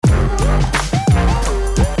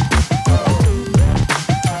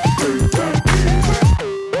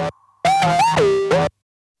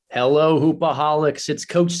Hello, Hoopaholics. It's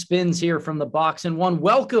Coach Spins here from the Box and One.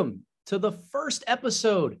 Welcome to the first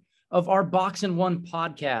episode of our Box and One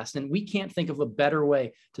podcast. And we can't think of a better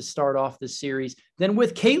way to start off this series than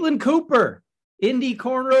with Caitlin Cooper, Indy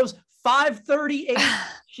Cornrows 538.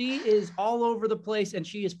 She is all over the place and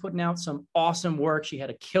she is putting out some awesome work. She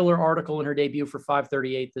had a killer article in her debut for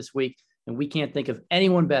 538 this week. And we can't think of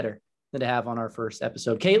anyone better than to have on our first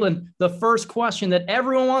episode. Caitlin, the first question that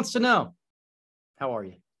everyone wants to know, how are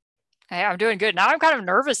you? Hey, I'm doing good. Now I'm kind of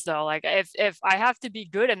nervous though. Like if I have to be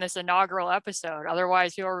good in this inaugural episode,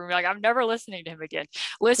 otherwise people are like, I'm never listening to him again.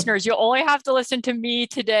 Listeners, you'll only have to listen to me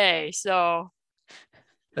today. So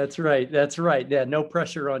That's right. That's right. Yeah, no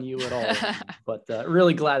pressure on you at all. But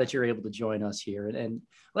really glad that you're able to join us here. And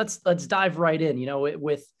let's dive right in. You know,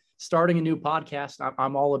 with starting a new podcast,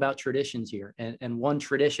 I'm all about traditions here. And one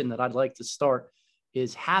tradition that I'd like to start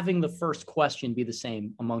is having the first question be the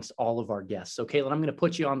same amongst all of our guests. So, Caitlin, I'm going to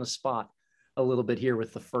put you on the spot a little bit here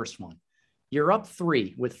with the first one. You're up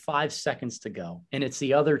 3 with 5 seconds to go, and it's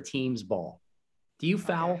the other team's ball. Do you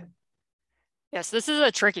foul? Okay. Yes, this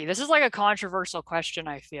is like a controversial question,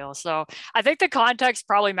 I feel. So I think the context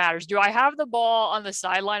probably matters. Do I have the ball on the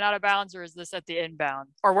sideline out of bounds, or is this at the inbound?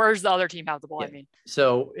 Or where's the other team have the ball? Yeah.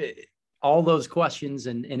 So all those questions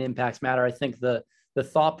and impacts matter. I think the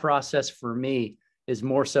thought process for me is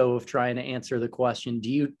more so of trying to answer the question, do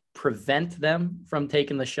you prevent them from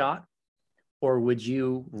taking the shot, or would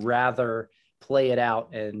you rather play it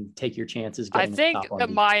out and take your chances? I think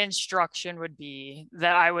that my instruction would be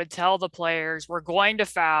that I would tell the players, we're going to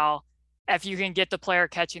foul if you can get the player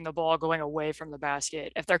catching the ball going away from the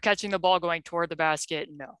basket. If they're catching the ball going toward the basket,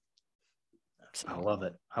 no. So I love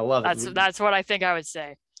it. I love it. That's what I think I would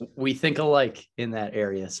say. We think alike in that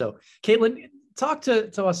area. So Caitlin, talk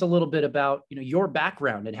to us a little bit about, your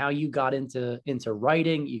background and how you got into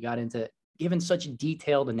writing. You got into giving such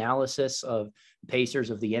detailed analysis of Pacers,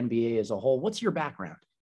 of the NBA as a whole. What's your background?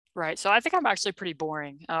 Right. So I think I'm actually pretty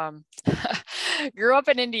boring. Grew up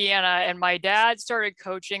in Indiana, and my dad started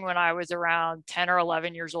coaching when I was around 10 or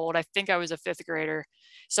 11 years old. I think I was a 5th grader.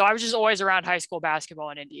 So I was just always around high school basketball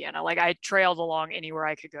in Indiana. Like I trailed along anywhere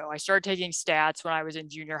I could go. I started taking stats when I was in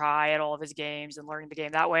junior high at all of his games and learning the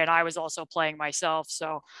game that way. And I was also playing myself.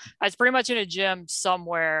 So I was pretty much in a gym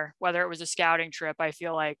somewhere, whether it was a scouting trip, I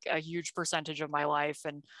feel like a huge percentage of my life.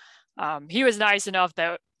 And he was nice enough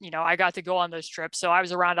that, I got to go on those trips. So I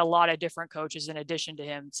was around a lot of different coaches in addition to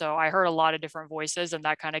him. So I heard a lot of different voices, and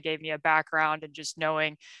that kind of gave me a background and just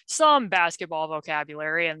knowing some basketball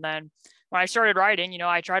vocabulary. And then when I started writing,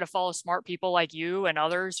 I try to follow smart people like you and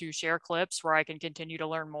others who share clips where I can continue to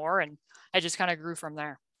learn more. And I just kind of grew from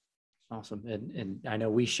there. Awesome. And I know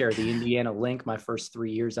we share the Indiana link. My first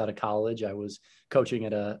 3 years out of college, I was coaching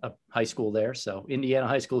at a high school there. So Indiana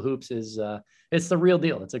high school hoops is it's the real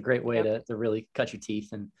deal. It's a great way to really cut your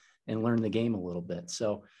teeth and learn the game a little bit.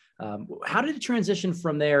 So how did it transition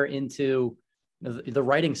from there into the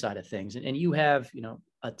writing side of things? And you have,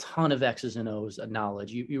 a ton of X's and O's of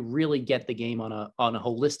knowledge. You really get the game on a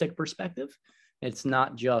holistic perspective. It's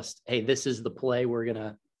not just, hey, this is the play, we're going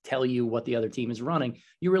to tell you what the other team is running.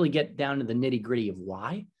 You really get down to the nitty gritty of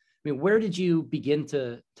why. I mean, where did you begin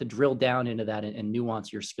to drill down into that and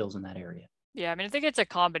nuance your skills in that area? Yeah, I think it's a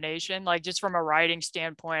combination. Like just from a writing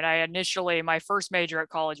standpoint, my first major at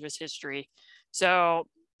college was history. So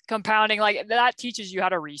compounding like that teaches you how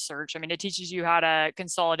to research. It teaches you how to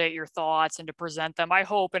consolidate your thoughts and to present them, I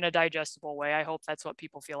hope, in a digestible way. I hope that's what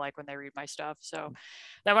people feel like when they read my stuff. So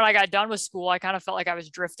then when I got done with school, I kind of felt like I was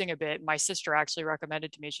drifting a bit. My sister actually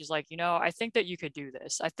recommended to me, she's like, I think that you could do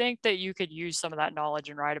this. I think that you could use some of that knowledge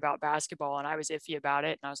and write about basketball. And I was iffy about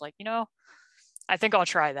it. And I was like, I think I'll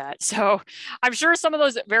try that. So I'm sure some of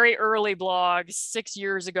those very early blogs 6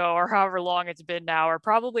 years ago or however long it's been now are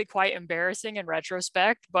probably quite embarrassing in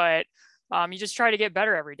retrospect, but you just try to get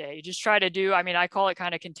better every day. You just try to do, I call it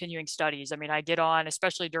kind of continuing studies. I get on,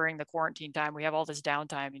 especially during the quarantine time, we have all this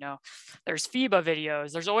downtime, there's FIBA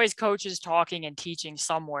videos, there's always coaches talking and teaching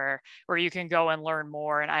somewhere where you can go and learn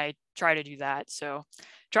more. And I try to do that. So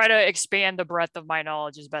try to expand the breadth of my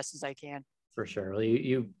knowledge as best as I can. For sure. Well,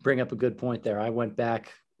 you bring up a good point there. I went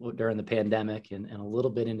back during the pandemic and a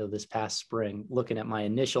little bit into this past spring, looking at my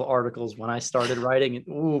initial articles when I started writing. And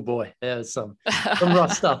oh boy, there's some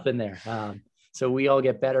rough stuff in there. So we all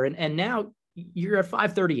get better. And now you're at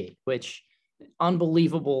 538, which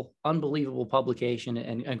unbelievable publication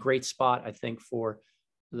and a great spot, I think, for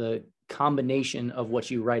the combination of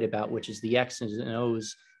what you write about, which is the X's and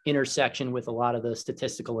O's intersection with a lot of the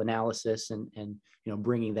statistical analysis and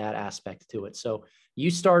bringing that aspect to it. So you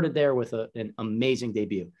started there with an amazing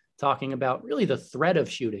debut. talking about really the threat of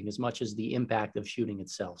shooting as much as the impact of shooting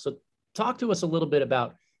itself. So talk to us a little bit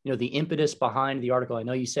about, the impetus behind the article. I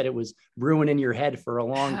know you said it was brewing in your head for a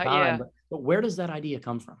long time, Yeah. but where does that idea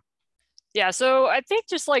come from? Yeah, so I think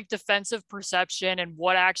just like defensive perception and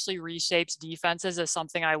what actually reshapes defenses is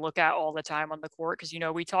something I look at all the time on the court. Because,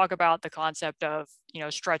 we talk about the concept of,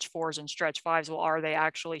 stretch fours and stretch fives. Well, are they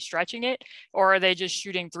actually stretching it, or are they just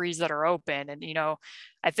shooting threes that are open? And,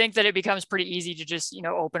 I think that it becomes pretty easy to just,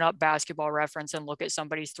 open up Basketball Reference and look at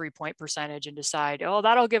somebody's 3-point percentage and decide, oh,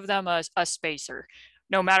 that'll give them a spacer,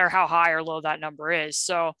 no matter how high or low that number is.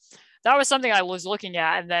 So that was something I was looking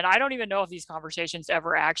at. And then I don't even know if these conversations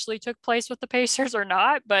ever actually took place with the Pacers or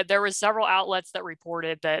not, but there was several outlets that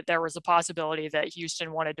reported that there was a possibility that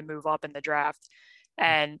Houston wanted to move up in the draft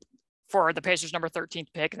and for the Pacers number 13th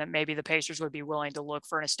pick, and that maybe the Pacers would be willing to look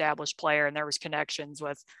for an established player. And there was connections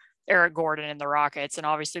with Eric Gordon and the Rockets. And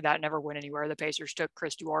obviously that never went anywhere. The Pacers took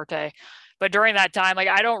Chris Duarte. But during that time,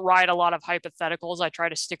 I don't write a lot of hypotheticals. I try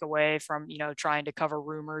to stick away from, trying to cover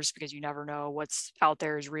rumors because you never know what's out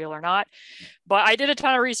there is real or not. But I did a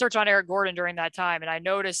ton of research on Eric Gordon during that time. And I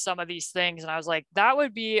noticed some of these things. And I was like, that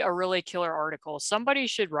would be a really killer article. Somebody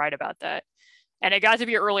should write about that. And it got to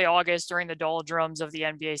be early August during the doldrums of the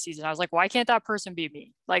NBA season. I was like, why can't that person be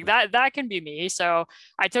me? Like that can be me. So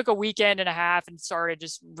I took a weekend and a half and started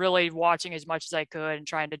just really watching as much as I could and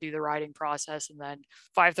trying to do the writing process. And then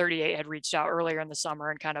 538 had reached out earlier in the summer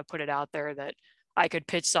and kind of put it out there that I could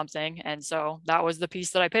pitch something. And so that was the piece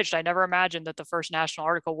that I pitched. I never imagined that the first national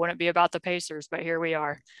article wouldn't be about the Pacers, but here we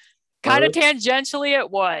are. Kind of tangentially it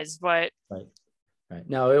was, but right.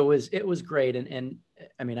 No, it was great. And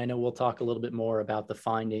I mean, I know we'll talk a little bit more about the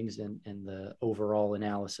findings and the overall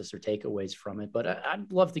analysis or takeaways from it, but I'd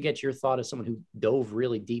love to get your thought as someone who dove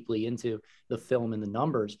really deeply into the film and the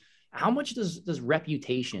numbers. How much does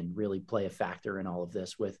reputation really play a factor in all of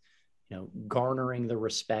this with, garnering the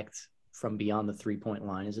respect from beyond the 3-point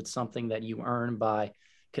line? Is it something that you earn by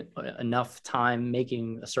enough time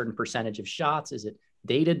making a certain percentage of shots? Is it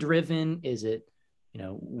data driven? Is it,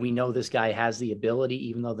 we know this guy has the ability,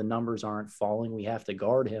 even though the numbers aren't falling, we have to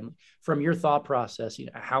guard him. From your thought process,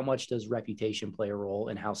 how much does reputation play a role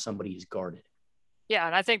in how somebody is guarded? Yeah,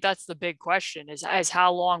 and I think that's the big question is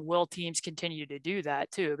how long will teams continue to do that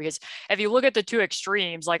too? Because if you look at the two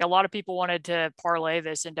extremes, like a lot of people wanted to parlay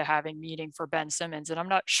this into having meaning for Ben Simmons, and I'm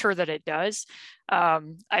not sure that it does.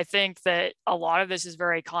 I think that a lot of this is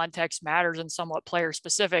very context matters and somewhat player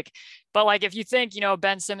specific. But like if you think,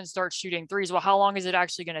 Ben Simmons starts shooting threes, well, how long is it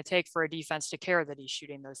actually going to take for a defense to care that he's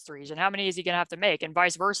shooting those threes? And how many is he going to have to make? And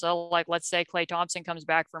vice versa. Like let's say Klay Thompson comes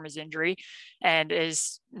back from his injury and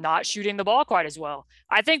is not shooting the ball quite as well.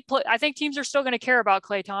 I think teams are still going to care about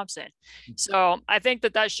Klay Thompson. So I think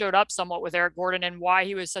that showed up somewhat with Eric Gordon, and why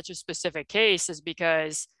he was such a specific case is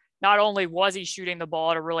because not only was he shooting the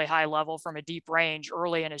ball at a really high level from a deep range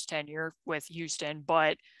early in his tenure with Houston,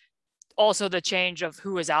 but also the change of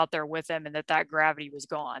who was out there with him and that gravity was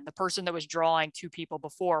gone. The person that was drawing two people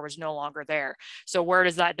before was no longer there. So where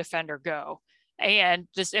does that defender go? And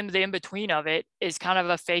just in the in-between of it is kind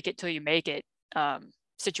of a fake it till you make it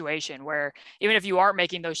situation where even if you aren't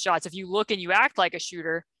making those shots, if you look and you act like a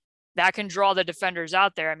shooter, that can draw the defenders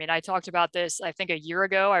out there. I mean, I talked about this, I think a year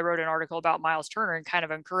ago, I wrote an article about Miles Turner and kind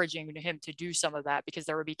of encouraging him to do some of that, because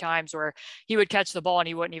there would be times where he would catch the ball and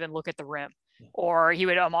he wouldn't even look at the rim, or he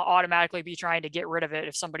would automatically be trying to get rid of it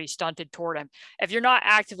if somebody stunted toward him. If you're not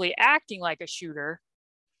actively acting like a shooter,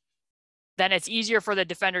 then it's easier for the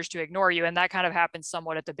defenders to ignore you. And that kind of happens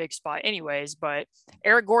somewhat at the big spot anyways. But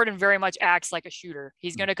Eric Gordon very much acts like a shooter.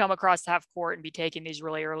 He's going to come across the half court and be taking these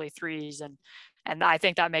really early threes. And I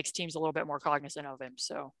think that makes teams a little bit more cognizant of him.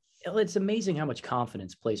 So it's amazing how much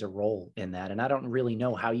confidence plays a role in that. And I don't really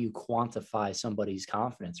know how you quantify somebody's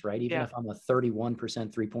confidence, right? Even if I'm a 31%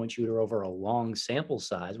 3-point shooter over a long sample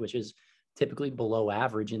size, which is typically below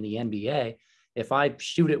average in the NBA, if I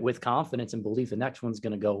shoot it with confidence and believe the next one's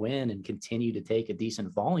going to go in and continue to take a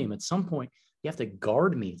decent volume, at some point you have to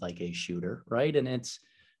guard me like a shooter, right? And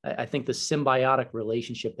I think the symbiotic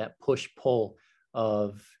relationship, that push-pull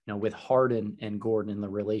of, with Harden and Gordon, and the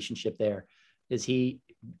relationship there, is he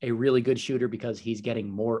a really good shooter because he's getting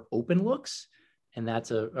more open looks, and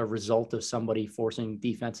that's a result of somebody forcing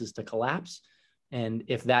defenses to collapse? And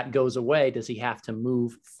if that goes away, does he have to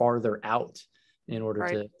move farther out in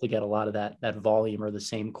order to get a lot of that volume or the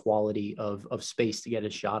same quality of space to get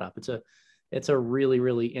his shot up? It's a really,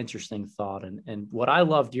 really interesting thought. And what I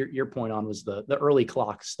loved your point on was the early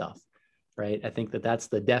clock stuff, right? I think that's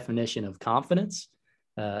the definition of confidence,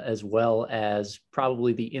 as well as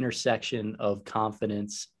probably the intersection of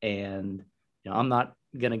confidence and I'm not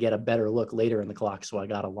going to get a better look later in the clock, so I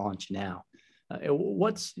got to launch now.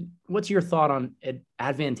 What's your thought on it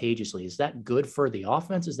advantageously? Is that good for the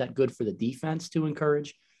offense? Is that good for the defense to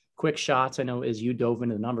encourage quick shots? I know as you dove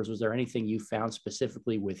into the numbers, was there anything you found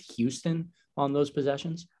specifically with Houston on those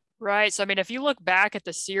possessions? Right. So, I mean, if you look back at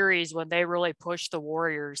the series when they really pushed the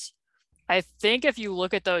Warriors, I think if you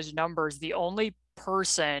look at those numbers, the only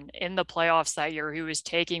person in the playoffs that year who was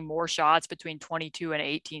taking more shots between 22 and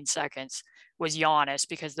 18 seconds was Giannis,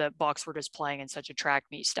 because the Bucks were just playing in such a track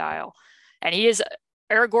meet style. And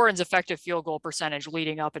Eric Gordon's effective field goal percentage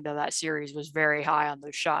leading up into that series was very high on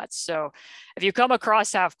those shots. So if you come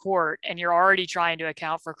across half court and you're already trying to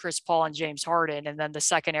account for Chris Paul and James Harden, and then the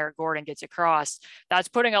second Eric Gordon gets across, that's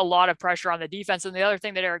putting a lot of pressure on the defense. And the other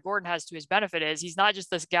thing that Eric Gordon has to his benefit is he's not just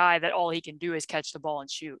this guy that all he can do is catch the ball and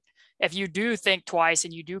shoot. If you do think twice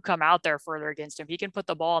and you do come out there further against him, he can put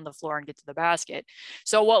the ball on the floor and get to the basket.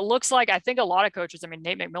 So what looks like, I think a lot of coaches, I mean,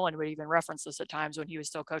 Nate McMillan would even reference this at times when he was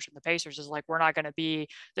still coaching the Pacers, is like, we're not going to be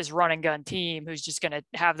this run and gun team who's just going to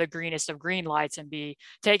have the greenest of green lights and be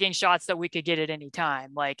taking shots that we could get at any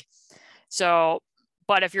time. But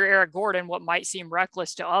if you're Eric Gordon, what might seem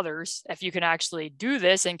reckless to others, if you can actually do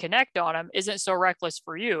this and connect on him, isn't so reckless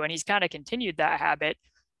for you. And he's kind of continued that habit.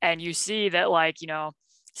 And you see that,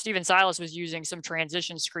 Stephen Silas was using some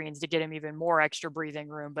transition screens to get him even more extra breathing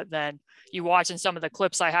room. But then you watch in some of the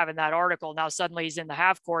clips I have in that article, now suddenly he's in the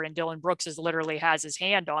half court and Dylan Brooks literally has his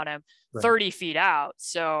hand on him 30 feet out.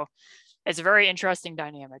 So it's a very interesting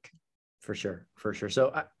dynamic. For sure.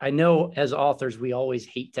 So I know as authors, we always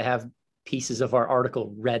hate to have pieces of our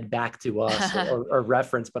article read back to us or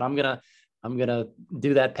reference, but I'm going to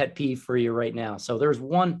do that pet peeve for you right now. So there's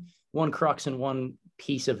one crux and one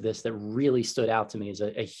piece of this that really stood out to me as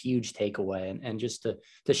a huge takeaway, and just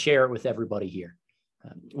to share it with everybody here.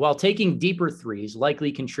 While taking deeper threes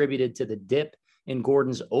likely contributed to the dip in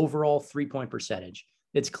Gordon's overall three-point percentage,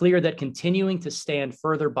 it's clear that continuing to stand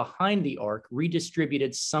further behind the arc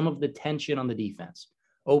redistributed some of the tension on the defense,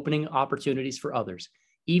 opening opportunities for others,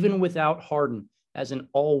 even without Harden as an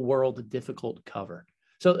all-world difficult cover.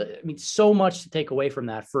 So, I mean, so much to take away from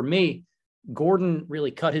that. For me, Gordon really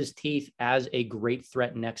cut his teeth as a great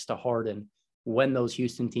threat next to Harden when those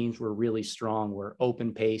Houston teams were really strong, were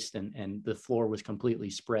open paced, and the floor was completely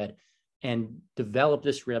spread, and developed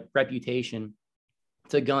this reputation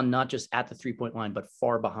to gun not just at the 3-point line, but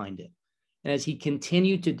far behind it. And as he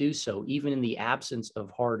continued to do so, even in the absence of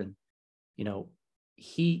Harden,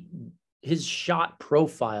 his shot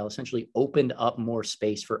profile essentially opened up more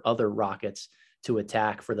space for other Rockets to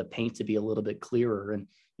attack, for the paint to be a little bit clearer. And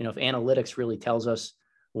if analytics really tells us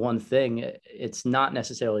one thing, it's not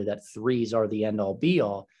necessarily that threes are the end all be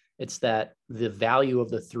all. It's that the value of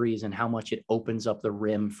the threes and how much it opens up the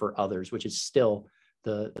rim for others, which is still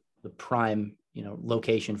the prime,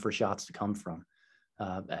 location for shots to come from.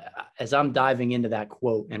 As I'm diving into that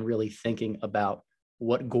quote and really thinking about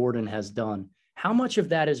what Gordon has done, how much of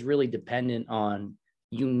that is really dependent on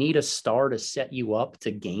you need a star to set you up to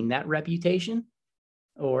gain that reputation?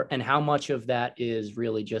 And how much of that is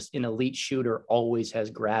really just an elite shooter always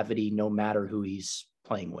has gravity no matter who he's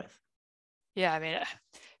playing with? Yeah, I mean,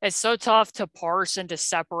 it's so tough to parse and to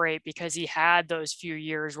separate, because he had those few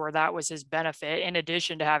years where that was his benefit, in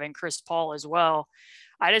addition to having Chris Paul as well.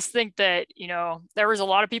 I just think that, there was a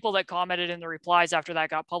lot of people that commented in the replies after that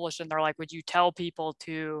got published, and they're like, would you tell people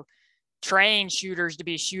to train shooters to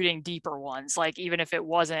be shooting deeper ones? Like, even if it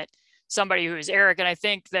wasn't somebody who is Eric. And I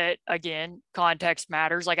think that, again, context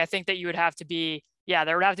matters. Like, I think that you would have to be,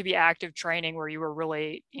 there would have to be active training where you were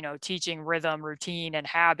really, teaching rhythm, routine, and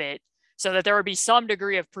habit, so that there would be some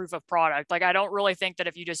degree of proof of product. Like, I don't really think that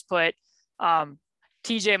if you just put TJ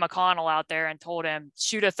McConnell out there and told him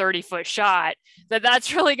shoot a 30-foot shot,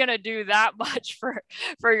 that's really going to do that much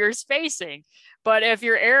for your spacing. But if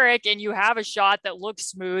you're Eric and you have a shot that looks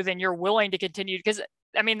smooth and you're willing to continue, because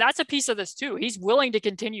I mean, that's a piece of this too. He's willing to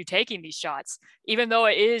continue taking these shots, even though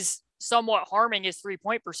it is somewhat harming his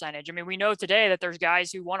 3-point percentage. I mean, we know today that there's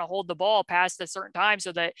guys who want to hold the ball past a certain time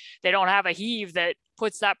so that they don't have a heave that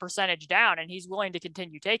puts that percentage down, and he's willing to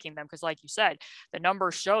continue taking them because, like you said, the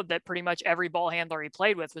numbers showed that pretty much every ball handler he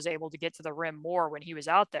played with was able to get to the rim more when he was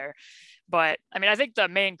out there. But I mean, I think the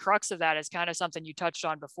main crux of that is kind of something you touched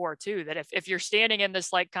on before too, that if you're standing in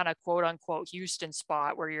this like kind of quote unquote Houston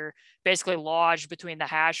spot where you're basically lodged between the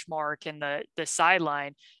hash mark and the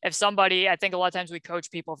sideline, if somebody, I think a lot of times we coach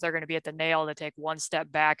people, if they're going to be at the nail, to take one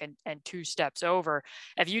step back and 2 steps over.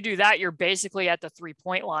 If you do that, you're basically at the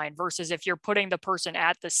 3-point line, versus if you're putting the person person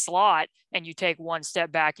at the slot and you take one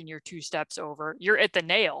step back and you're 2 steps over, you're at the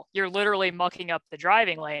nail. You're literally mucking up the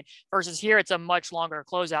driving lane, versus here it's a much longer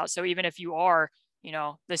closeout. So even if you are,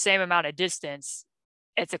 the same amount of distance,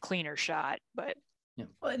 it's a cleaner shot. But yeah,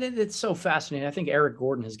 well, it's so fascinating. I think Eric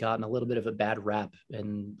Gordon has gotten a little bit of a bad rap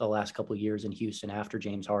in the last couple of years in Houston after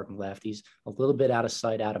James Harden left. He's a little bit out of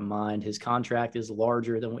sight, out of mind. His contract is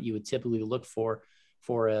larger than what you would typically look for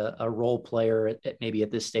a role player maybe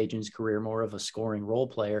at this stage in his career, more of a scoring role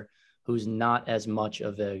player who's not as much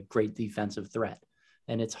of a great defensive threat.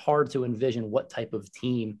 And it's hard to envision what type of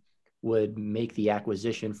team would make the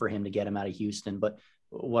acquisition for him to get him out of Houston. But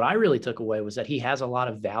what I really took away was that he has a lot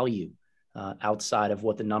of value outside of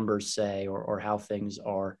what the numbers say or how things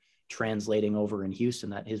are translating over in Houston,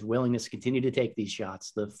 that his willingness to continue to take these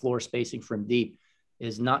shots, the floor spacing from deep,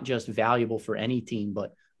 is not just valuable for any team,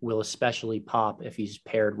 but will especially pop if he's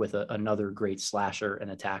paired with another great slasher and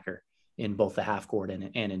attacker in both the half court and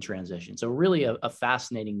in transition. So really a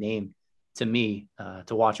fascinating name to me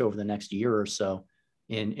to watch over the next year or so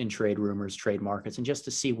in trade rumors, trade markets, and just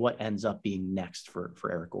to see what ends up being next for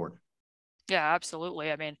Eric Gordon. Yeah,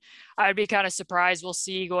 absolutely. I mean, I'd be kind of surprised. We'll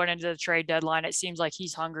see going into the trade deadline. It seems like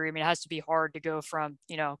he's hungry. I mean, it has to be hard to go from,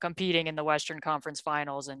 competing in the Western Conference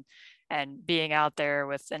Finals and being out there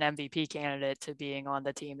with an MVP candidate to being on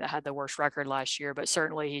the team that had the worst record last year. But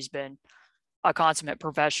certainly he's been a consummate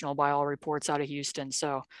professional by all reports out of Houston.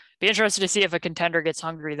 So be interested to see if a contender gets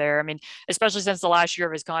hungry there. I mean, especially since the last year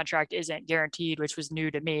of his contract isn't guaranteed, which was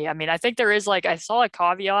new to me. I mean, I think there is I saw a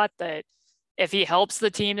caveat that if he helps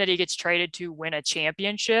the team that he gets traded to win a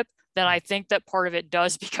championship, then I think that part of it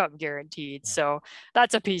does become guaranteed. So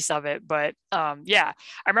that's a piece of it. But yeah,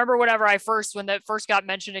 I remember when that first got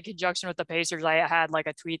mentioned in conjunction with the Pacers, I had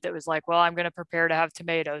a tweet that was like, well, I'm going to prepare to have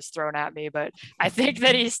tomatoes thrown at me. But I think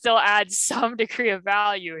that he still adds some degree of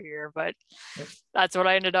value here. But that's what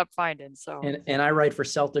I ended up finding. So, and I write for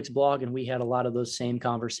Celtics blog, and we had a lot of those same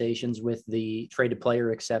conversations with the traded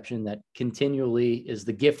player exception that continually is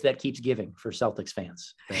the gift that keeps giving for Celtics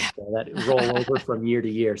fans that roll over from year to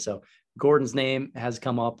year. So Gordon's name has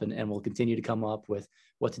come up and will continue to come up with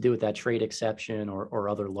what to do with that trade exception or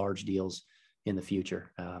other large deals in the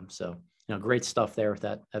future. So, great stuff there with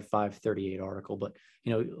that 538 article, but,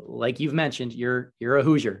 like you've mentioned, you're a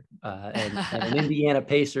Hoosier and an Indiana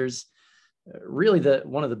Pacers. Really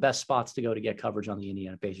one of the best spots to go to get coverage on the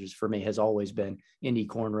Indiana Pacers for me has always been Indy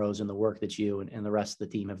Cornrows and the work that you and the rest of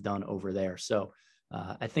the team have done over there. So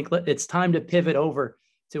I think it's time to pivot over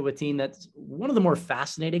to a team that's one of the more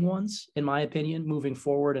fascinating ones, in my opinion, moving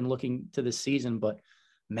forward and looking to this season. But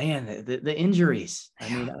man, the injuries, I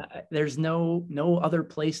mean, there's no other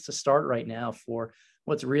place to start right now for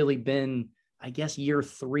what's really been, I guess, year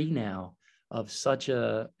 3 now of such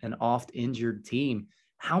an oft injured team.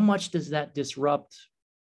 How much does that disrupt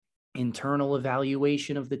internal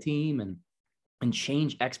evaluation of the team and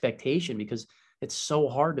change expectation? Because it's so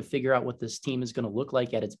hard to figure out what this team is going to look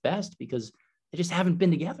like at its best because they just haven't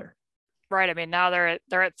been together. Right. I mean, now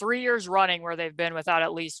they're at 3 years running where they've been without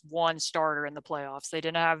at least one starter in the playoffs. They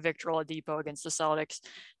didn't have Victor Oladipo against the Celtics,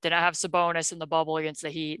 didn't have Sabonis in the bubble against the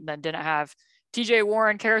Heat, and then didn't have TJ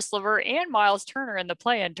Warren, Karis LeVert, and Miles Turner in the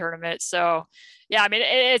play-in tournament. So, yeah, I mean,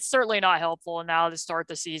 it's certainly not helpful. And now to start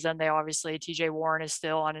the season, TJ Warren is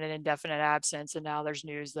still on an indefinite absence. And now there's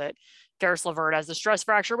news that Karis LeVert has a stress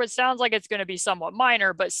fracture, which sounds like it's going to be somewhat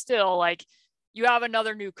minor, but still, you have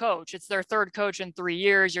another new coach. It's their 3rd coach in 3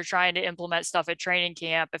 years. You're trying to implement stuff at training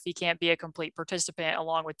camp. If he can't be a complete participant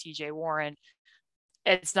along with TJ Warren,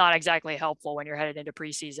 it's not exactly helpful when you're headed into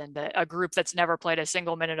preseason that a group that's never played a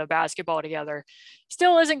single minute of basketball together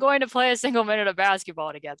still isn't going to play a single minute of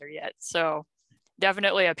basketball together yet. So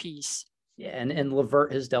definitely a piece. Yeah. And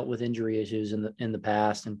LeVert has dealt with injury issues in the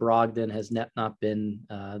past, and Brogdon has not been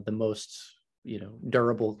the most,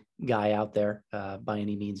 durable guy out there by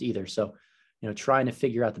any means either. So, trying to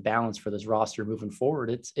figure out the balance for this roster moving forward,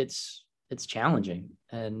 it's challenging.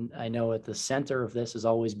 And I know at the center of this has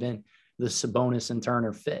always been the Sabonis and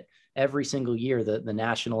Turner fit. Every single year, the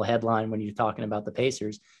national headline when you're talking about the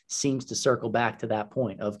Pacers seems to circle back to that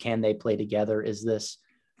point of, can they play together? Is this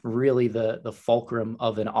really the fulcrum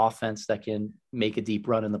of an offense that can make a deep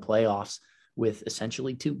run in the playoffs with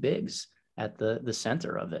essentially 2 bigs at the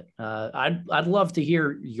center of it? I'd love to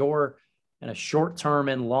hear your kind of short-term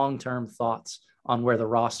and long-term thoughts on where the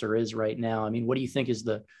roster is right now. I mean, what do you think is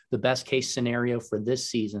the best case scenario for this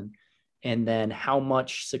season? And then how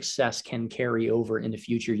much success can carry over into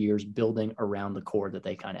future years building around the core that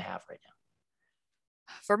they kind of have right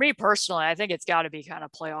For me personally, I think it's got to be kind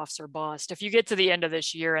of playoffs or bust. If you get to the end of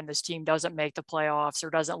this year and this team doesn't make the playoffs or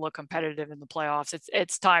doesn't look competitive in the playoffs,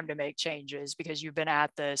 it's time to make changes because you've been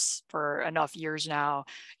at this for enough years now.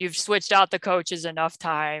 You've switched out the coaches enough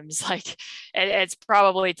times. Like it's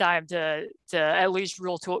probably time to at least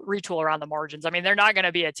retool around the margins. I mean, they're not going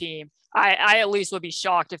to be a team. I at least would be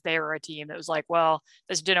shocked if they were a team that was like, well,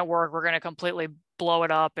 this didn't work. We're going to completely blow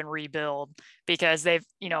it up and rebuild, because they've,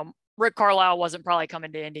 Rick Carlisle wasn't probably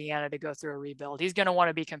coming to Indiana to go through a rebuild. He's going to want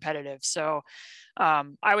to be competitive. So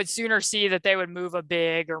I would sooner see that they would move a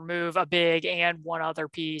big and one other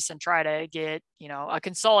piece and try to get, a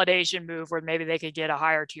consolidation move where maybe they could get a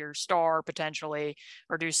higher tier star potentially,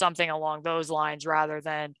 or do something along those lines, rather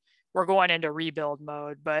than we're going into rebuild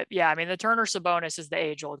mode. But yeah, I mean, the Turner Sabonis is the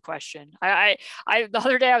age old question. I the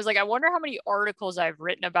other day I was like, I wonder how many articles I've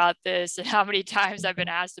written about this and how many times I've been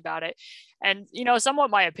asked about it. And, somewhat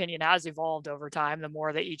my opinion has evolved over time, the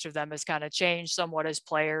more that each of them has kind of changed somewhat as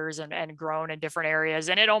players and grown in different areas.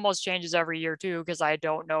 And it almost changes every year too, because I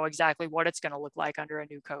don't know exactly what it's going to look like under a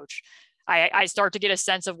new coach. I start to get a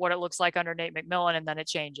sense of what it looks like under Nate McMillan, and then it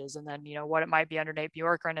changes. And then, what it might be under Nate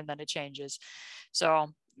Bjorkgren, and then it changes. So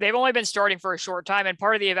they've only been starting for a short time. And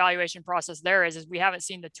part of the evaluation process there is we haven't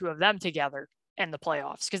seen the two of them together in the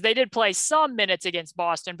playoffs, because they did play some minutes against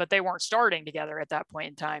Boston, but they weren't starting together at that point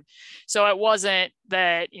in time. So it wasn't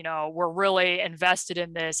that, we're really invested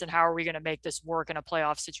in this and how are we going to make this work in a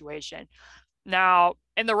playoff situation. Now,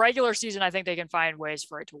 in the regular season, I think they can find ways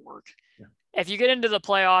for it to work. Yeah. If you get into the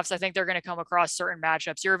playoffs, I think they're going to come across certain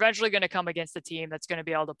matchups. You're eventually going to come against a team that's going to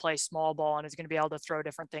be able to play small ball and is going to be able to throw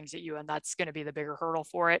different things at you. And that's going to be the bigger hurdle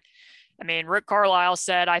for it. I mean, Rick Carlisle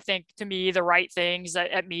said, I think to me, the right things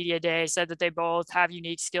at media day, said that they both have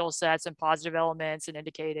unique skill sets and positive elements, and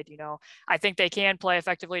indicated, I think they can play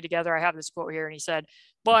effectively together. I have this quote here, and he said,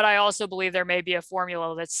 but I also believe there may be a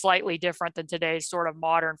formula that's slightly different than today's sort of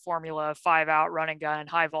modern formula of 5-out run and gun and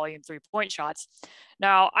high volume 3-point shots.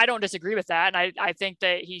 Now, I don't disagree with that. And I think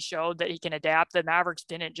that he showed that he can adapt. The Mavericks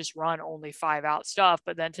didn't just run only 5-out stuff,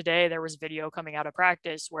 but then today there was video coming out of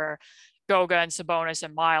practice where Goga and Sabonis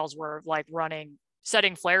and Miles were like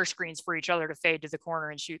setting flare screens for each other to fade to the corner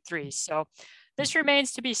and shoot threes. So this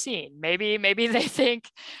remains to be seen. Maybe they think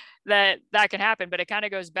that can happen, but it kind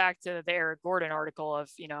of goes back to the Eric Gordon article of,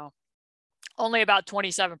 only about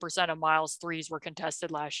 27% of Miles' threes were contested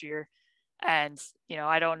last year. And,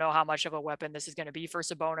 I don't know how much of a weapon this is going to be for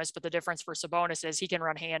Sabonis, but the difference for Sabonis is he can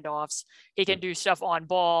run handoffs. He can do stuff on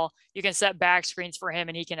ball. You can set back screens for him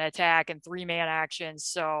and he can attack and 3-man actions.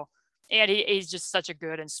 So, and he's just such a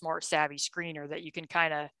good and smart, savvy screener that you can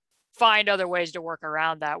kind of find other ways to work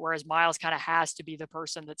around that. Whereas Miles kind of has to be the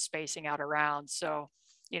person that's spacing out around. So,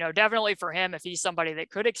 definitely for him, if he's somebody that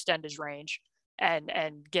could extend his range and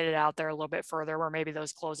get it out there a little bit further, where maybe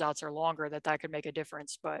those closeouts are longer, that could make a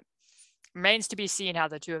difference. But remains to be seen how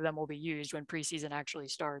the two of them will be used when preseason actually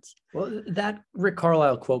starts. Well, that Rick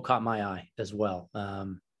Carlisle quote caught my eye as well.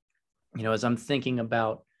 As I'm thinking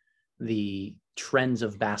about the trends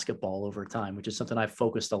of basketball over time, which is something I've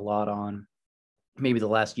focused a lot on maybe the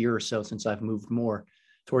last year or so since I've moved more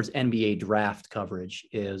towards NBA draft coverage,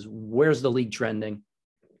 is where's the league trending?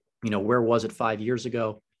 Where was it 5 years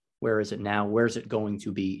ago? Where is it now? Where's it going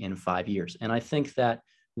to be in 5 years? And I think that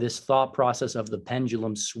this thought process of the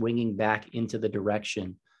pendulum swinging back into the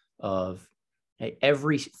direction of, hey,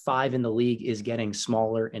 every 5 in the league is getting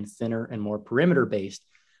smaller and thinner and more perimeter based.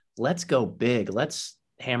 Let's go big. Let's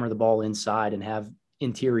hammer the ball inside and have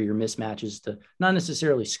interior mismatches to not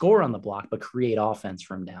necessarily score on the block, but create offense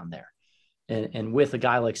from down there. And with a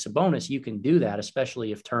guy like Sabonis, you can do that,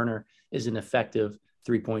 especially if Turner is an effective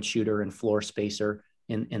 3-point shooter and floor spacer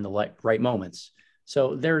in the right moments.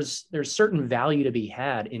 So there's certain value to be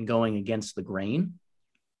had in going against the grain.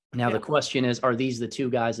 Now, The question is, are these the two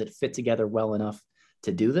guys that fit together well enough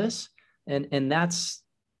to do this? And that's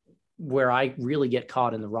where I really get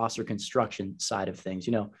caught in the roster construction side of things.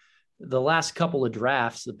 The last couple of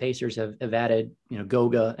drafts, the Pacers have added,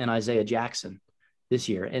 Goga and Isaiah Jackson this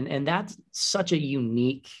year. And that's such a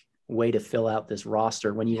unique way to fill out this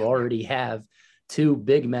roster when you already have 2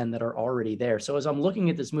 big men that are already there. So as I'm looking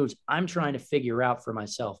at this moves, I'm trying to figure out for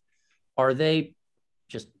myself, are they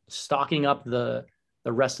just stocking up the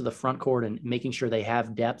rest of the front court and making sure they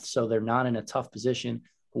have depth so they're not in a tough position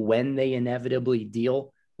when they inevitably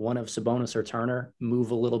deal one of Sabonis or Turner,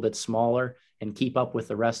 move a little bit smaller and keep up with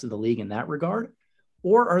the rest of the league in that regard?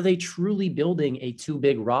 Or are they truly building a too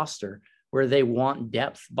big roster where they want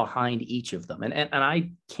depth behind each of them? And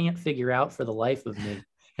I can't figure out for the life of me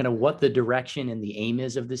kind of what the direction and the aim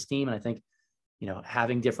is of this team. And I think,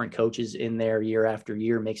 having different coaches in there year after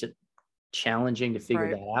year makes it challenging to figure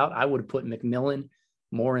Right. that out. I would have put McMillan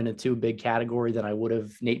more in a two big category than I would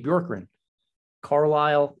have Nate Bjorkgren.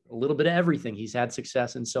 Carlisle, a little bit of everything. He's had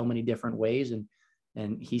success in so many different ways.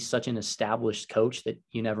 And he's such an established coach that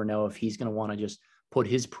you never know if he's going to want to just put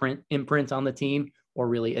his imprint on the team or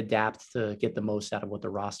really adapt to get the most out of what the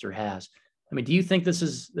roster has. I mean, do you think this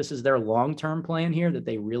is their long-term plan here, that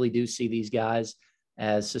they really do see these guys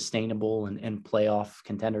as sustainable and playoff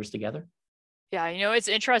contenders together? Yeah, it's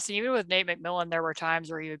interesting. Even with Nate McMillan, there were times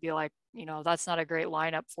where he would be like, that's not a great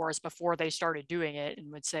lineup for us before they started doing it, and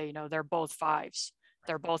would say, they're both fives.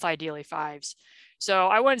 They're both ideally fives. So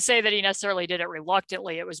I wouldn't say that he necessarily did it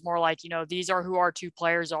reluctantly. It was more like, these are who our two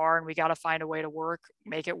players are, and we got to find a way to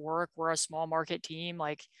make it work. We're a small market team.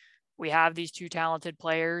 Like, we have these two talented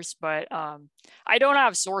players, but I don't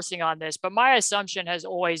have sourcing on this, but my assumption has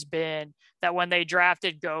always been that when they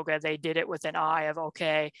drafted Goga, they did it with an eye of,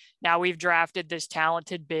 okay, now we've drafted this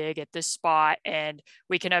talented big at this spot, and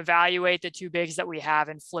we can evaluate the two bigs that we have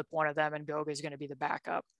and flip one of them, and Goga is going to be the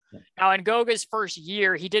backup. Now, in Goga's first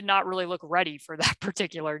year, he did not really look ready for that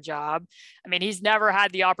particular job. I mean, he's never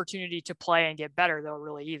had the opportunity to play and get better, though,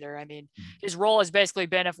 really, either. I mean, his role has basically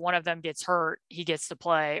been if one of them gets hurt, he gets to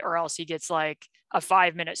play, or else he gets like a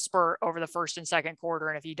 5-minute spurt over the first and second quarter.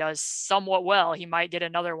 And if he does somewhat well, he might get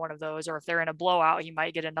another one of those. Or if they're in a blowout, he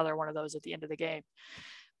might get another one of those at the end of the game.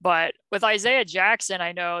 But with Isaiah Jackson,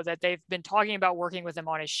 I know that they've been talking about working with him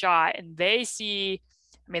on his shot, and they've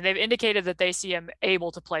indicated that they see him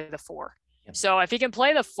able to play the 4. Yep. So if he can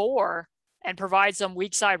play the 4 and provide some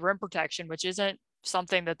weak side rim protection, which isn't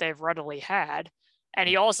something that they've readily had. And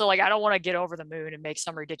he also, I don't want to get over the moon and make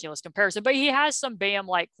some ridiculous comparison, but he has some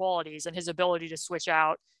Bam-like qualities and his ability to switch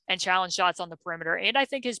out and challenge shots on the perimeter. And I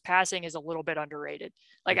think his passing is a little bit underrated.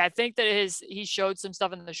 I think that he showed some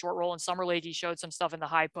stuff in the short roll in summer league. He showed some stuff in the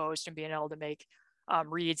high post and being able to make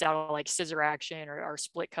reads out of scissor action or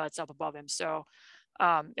split cuts up above him. So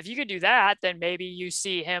if you could do that, then maybe you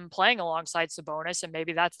see him playing alongside Sabonis, and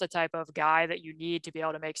maybe that's the type of guy that you need to be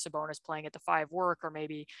able to make Sabonis playing at the 5 work, or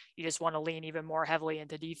maybe you just want to lean even more heavily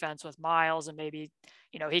into defense with Miles, and maybe,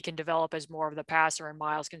 he can develop as more of the passer and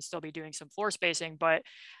Miles can still be doing some floor spacing. But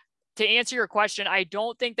to answer your question, I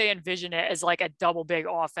don't think they envision it as a double big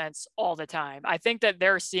offense all the time. I think that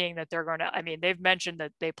they're seeing that they're going to, they've mentioned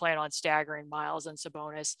that they plan on staggering Miles and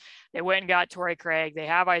Sabonis. They went and got Torrey Craig. They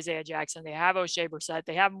have Isaiah Jackson. They have O'Shea Brissett.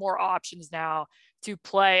 They have more options now to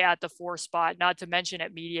play at the 4 spot, not to mention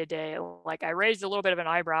at media day. I raised a little bit of an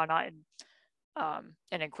eyebrow, not in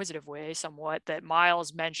an inquisitive way somewhat, that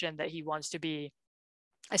Miles mentioned that he wants to be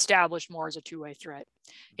established more as a two-way threat.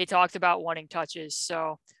 He talked about wanting touches.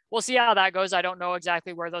 So we'll see how that goes. I don't know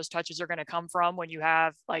exactly where those touches are going to come from when you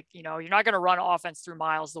have you're not going to run offense through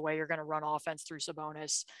Miles the way you're going to run offense through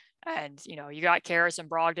Sabonis. And, you got Karras and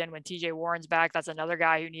Brogdon when TJ Warren's back. That's another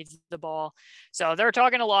guy who needs the ball. So they're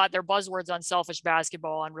talking a lot. Their buzzwords on selfish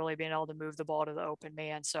basketball and really being able to move the ball to the open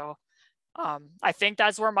man. So I think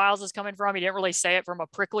that's where Miles is coming from. He didn't really say it from a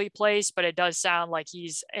prickly place, but it does sound like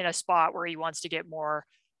he's in a spot where he wants to get more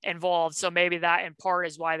involved. So maybe that in part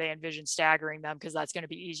is why they envision staggering them, because that's going to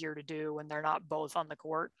be easier to do when they're not both on the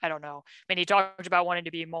court. I don't know. He talked about wanting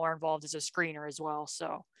to be more involved as a screener as well.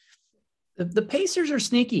 So the Pacers are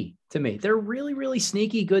sneaky to me. They're really, really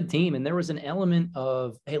sneaky good team. And there was an element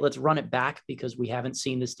of, hey, let's run it back because we haven't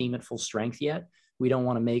seen this team at full strength yet. We don't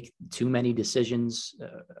want to make too many decisions,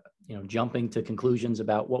 jumping to conclusions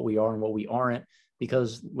about what we are and what we aren't,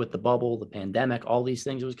 because with the bubble, the pandemic, all these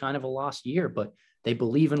things, it was kind of a lost year. But they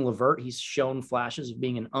believe in LeVert. He's shown flashes of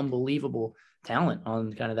being an unbelievable talent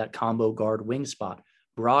on kind of that combo guard wing spot.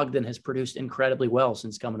 Brogdon has produced incredibly well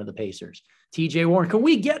since coming to the Pacers. TJ Warren, can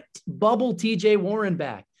we get bubble TJ Warren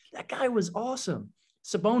back? That guy was awesome.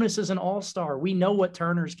 Sabonis is an all-star. We know what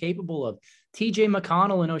Turner's capable of. TJ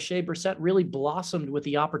McConnell and O'Shea Brissett really blossomed with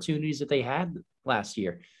the opportunities that they had last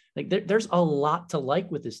year. There's a lot to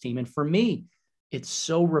like with this team. And for me, it's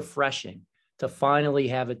so refreshing to finally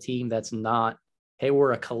have a team that's not, hey,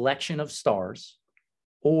 we're a collection of stars,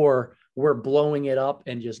 or we're blowing it up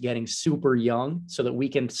and just getting super young so that we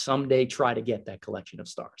can someday try to get that collection of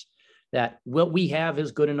stars. That what we have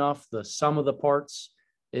is good enough. The sum of the parts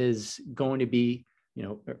is going to be,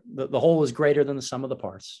 the whole is greater than the sum of the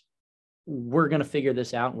parts. We're going to figure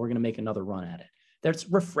this out and we're going to make another run at it. That's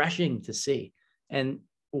refreshing to see. And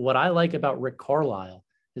what I like about Rick Carlisle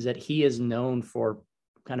is that he is known for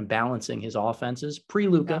kind of balancing his offenses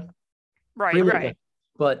pre-Luka. Right.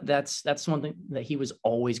 But that's one thing that he was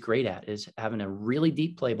always great at, is having a really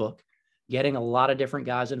deep playbook, getting a lot of different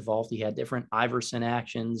guys involved. He had different Iverson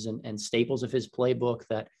actions and staples of his playbook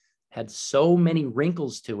that had so many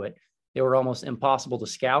wrinkles to it They were almost impossible to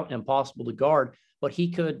scout, impossible to guard, but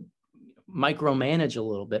he could micromanage a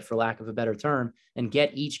little bit, for lack of a better term, and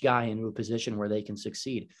get each guy into a position where they can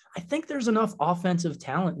succeed. I think there's enough offensive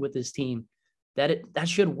talent with this team that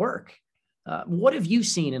should work. What have you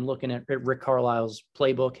seen in looking at Rick Carlisle's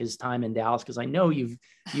playbook, his time in Dallas? Because I know you've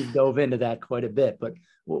dove into that quite a bit, but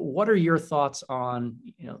what are your thoughts on,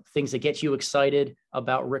 things that get you excited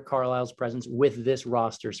about Rick Carlisle's presence with this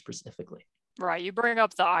roster specifically? Right. You bring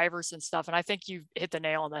up the Iverson stuff, and I think you hit the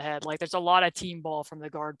nail on the head. Like, there's a lot of team ball from the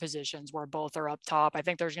guard positions where both are up top. I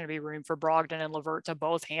think there's going to be room for Brogdon and LeVert to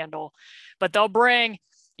both handle, but they'll bring,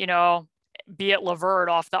 be it LeVert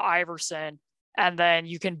off the Iverson, and then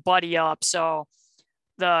you can buddy up. So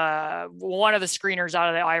one of the screeners out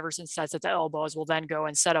of the Iverson sets at the elbows will then go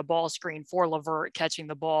and set a ball screen for LeVert catching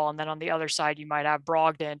the ball. And then on the other side, you might have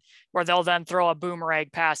Brogdon, where they'll then throw a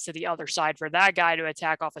boomerang pass to the other side for that guy to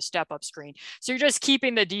attack off a step-up screen. So you're just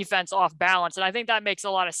keeping the defense off balance. And I think that makes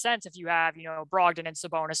a lot of sense if you have, Brogdon and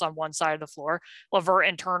Sabonis on one side of the floor, LeVert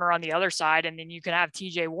and Turner on the other side, and then you can have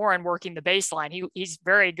TJ Warren working the baseline. He's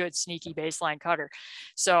very good, sneaky baseline cutter.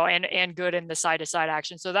 So, and good in the side-to-side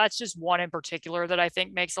action. So that's just one in particular that I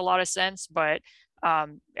think makes a lot of sense. But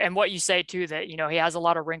and what you say too, that he has a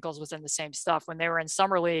lot of wrinkles within the same stuff. When they were in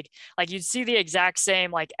summer league, like, you'd see the exact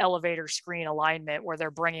same like elevator screen alignment where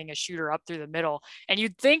they're bringing a shooter up through the middle, and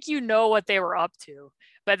you'd think what they were up to.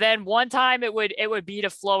 But then one time it would be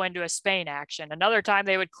to flow into a Spain action. Another time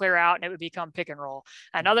they would clear out and it would become pick and roll.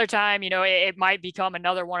 Another time, it might become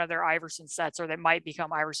another one of their Iverson sets, or that might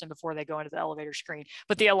become Iverson before they go into the elevator screen.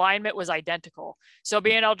 But the alignment was identical. So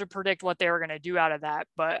being able to predict what they were going to do out of that.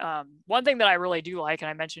 But one thing that I really do like, and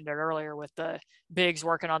I mentioned it earlier with the bigs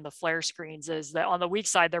working on the flare screens, is that on the weak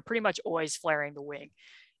side, they're pretty much always flaring the wing.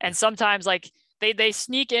 And sometimes, like, they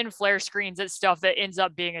sneak in flare screens at stuff that ends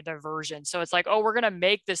up being a diversion. So it's like, oh, we're going to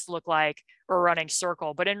make this look like we're running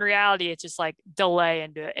circle. But in reality, it's just like delay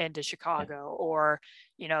into Chicago. Or,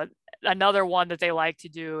 another one that they like to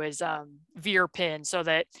do is veer pin, so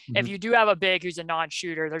that if you do have a big who's a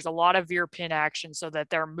non-shooter, there's a lot of veer pin action so that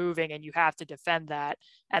they're moving and you have to defend that.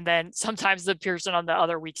 And then sometimes the person on the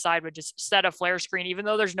other weak side would just set a flare screen, even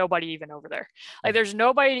though there's nobody even over there. Like, there's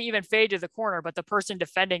nobody to even fade to the corner, but the person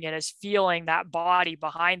defending it is feeling that body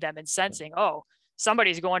behind them and sensing, oh,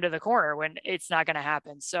 somebody's going to the corner, when it's not going to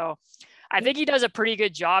happen. So I think he does a pretty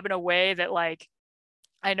good job in a way that, like,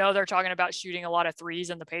 I know they're talking about shooting a lot of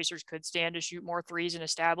threes, and the Pacers could stand to shoot more threes and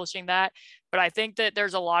establishing that. But I think that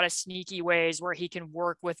there's a lot of sneaky ways where he can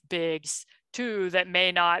work with bigs too that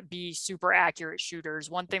may not be super accurate shooters.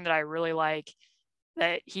 One thing that I really like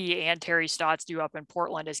that he and Terry Stotts do up in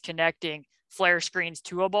Portland is connecting flare screens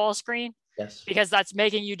to a ball screen. Yes. Because that's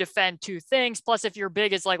making you defend two things. Plus, if your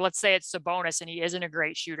big is like, let's say it's Sabonis and he isn't a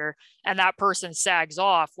great shooter, and that person sags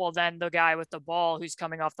off, well, then the guy with the ball who's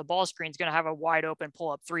coming off the ball screen is going to have a wide open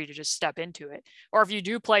pull up three to just step into it. Or if you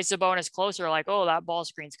do play Sabonis closer, like, oh, that ball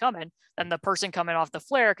screen's coming, then the person coming off the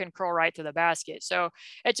flare can curl right to the basket. So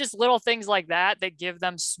it's just little things like that give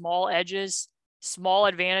them small edges, small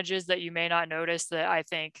advantages that you may not notice, that I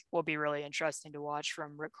think will be really interesting to watch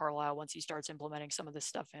from Rick Carlisle once he starts implementing some of this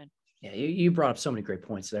stuff in. Yeah, you brought up so many great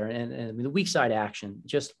points there. And I mean, the weak side action,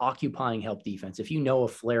 just occupying help defense. If you know a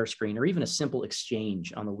flare screen or even a simple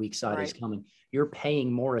exchange on the weak side is coming, you're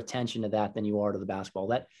paying more attention to that than you are to the basketball.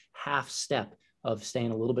 That half step of staying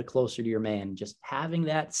a little bit closer to your man, just having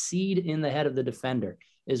that seed in the head of the defender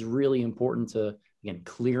is really important to, again,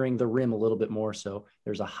 clearing the rim a little bit more. So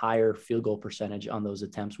there's a higher field goal percentage on those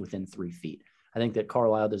attempts within 3 feet. I think that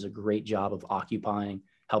Carlisle does a great job of occupying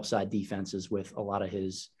help side defenses with a lot of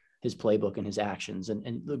his playbook and his actions.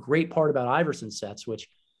 And the great part about Iverson sets, which,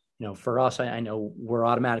 for us, I know we're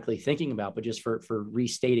automatically thinking about, but just for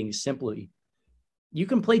restating simply, you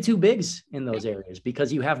can play two bigs in those areas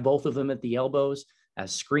because you have both of them at the elbows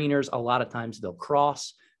as screeners. A lot of times they'll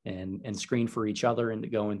cross and screen for each other, and to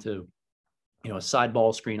go into, a side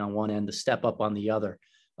ball screen on one end, to step up on the other,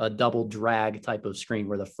 a double drag type of screen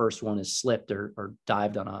where the first one is slipped or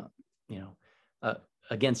dived on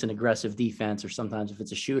against an aggressive defense, or sometimes if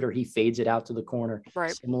it's a shooter, he fades it out to the corner.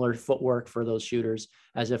 Right. Similar footwork for those shooters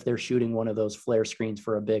as if they're shooting one of those flare screens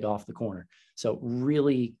for a big off the corner. So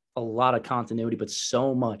really a lot of continuity, but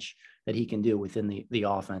so much that he can do within the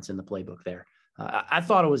offense and the playbook there. I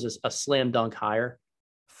thought it was a slam dunk hire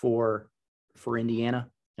for Indiana,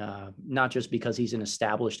 not just because he's an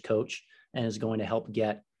established coach and is going to help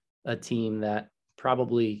get a team that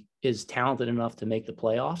probably is talented enough to make the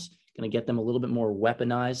playoffs, going to get them a little bit more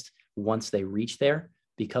weaponized once they reach there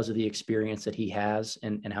because of the experience that he has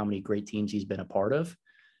and how many great teams he's been a part of.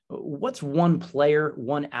 What's one player,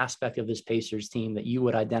 one aspect of this Pacers team that you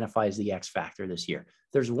would identify as the X factor this year?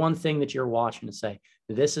 There's one thing that you're watching to say,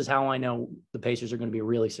 this is how I know the Pacers are going to be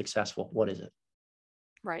really successful. What is it?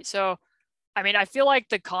 Right. So, I mean, I feel like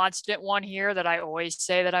the constant one here that I always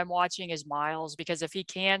say that I'm watching is Miles, because if he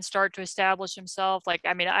can start to establish himself, like,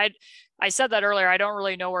 I mean, I said that earlier, I don't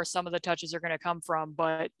really know where some of the touches are going to come from,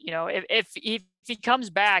 but you know, if he comes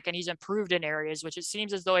back and he's improved in areas, which it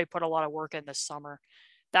seems as though he put a lot of work in this summer,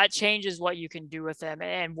 that changes what you can do with him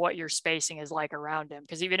and what your spacing is like around him.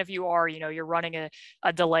 Because even if you are, you know, you're running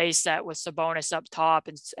a delay set with Sabonis up top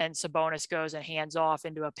and Sabonis goes and hands off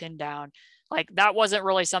into a pin down, like that wasn't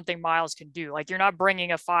really something Miles can do. Like you're not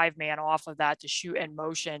bringing a 5-man off of that to shoot in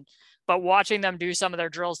motion. But watching them do some of their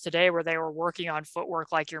drills today where they were working on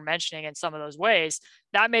footwork, like you're mentioning in some of those ways,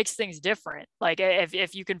 that makes things different. Like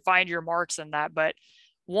if you can find your marks in that. But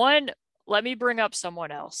one, let me bring up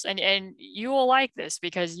someone else, and you will like this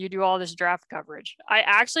because you do all this draft coverage. I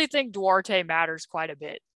actually think Duarte matters quite a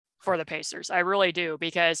bit for the Pacers. I really do,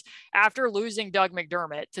 because after losing Doug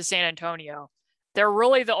McDermott to San Antonio, they're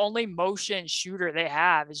really the only motion shooter they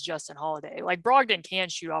have is Justin Holiday. Like Brogdon can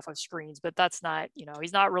shoot off of screens, but that's not, you know,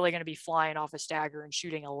 he's not really going to be flying off a stagger and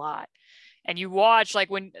shooting a lot. And you watch like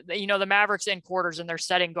when, you know, the Mavericks in quarters and they're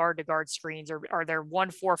setting guard to guard screens, or they're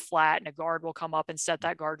 1-4 flat and a guard will come up and set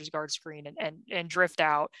that guard to guard screen and drift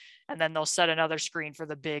out. And then they'll set another screen for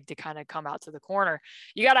the big to kind of come out to the corner.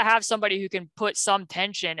 You got to have somebody who can put some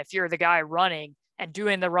tension if you're the guy running and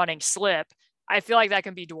doing the running slip. I feel like that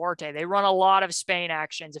can be Duarte. They run a lot of Spain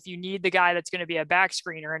actions. If you need the guy that's going to be a back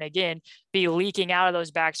screener and again, be leaking out of those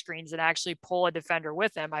back screens and actually pull a defender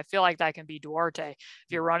with them, I feel like that can be Duarte. If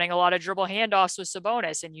you're running a lot of dribble handoffs with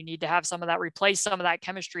Sabonis and you need to have some of that, replace some of that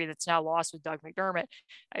chemistry that's now lost with Doug McDermott,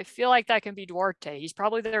 I feel like that can be Duarte. He's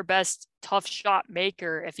probably their best tough shot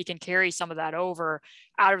maker if he can carry some of that over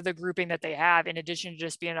out of the grouping that they have, in addition to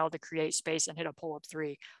just being able to create space and hit a pull-up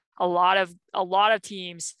three. A lot of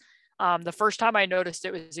teams, the first time I noticed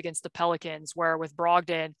it was against the Pelicans, where with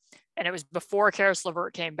Brogdon, and it was before Karis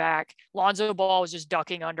LeVert came back, Lonzo Ball was just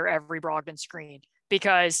ducking under every Brogdon screen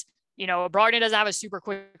because, you know, Brogdon doesn't have a super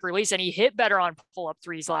quick release and he hit better on pull-up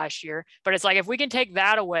threes last year. But it's like, if we can take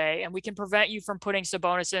that away and we can prevent you from putting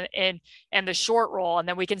Sabonis in the short roll, and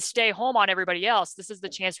then we can stay home on everybody else, this is the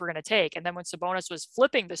chance we're going to take. And then when Sabonis was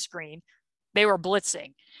flipping the screen, they were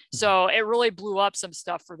blitzing. So it really blew up some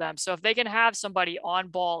stuff for them. So if they can have somebody on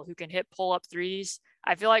ball who can hit pull up threes,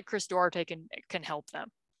 I feel like Chris Duarte can help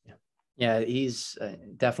them. Yeah, he's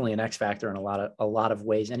definitely an X factor in a lot of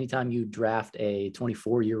ways. Anytime you draft a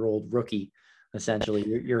 24-year-old rookie, essentially,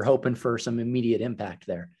 you're hoping for some immediate impact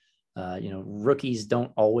there. You know, rookies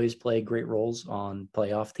don't always play great roles on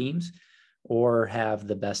playoff teams or have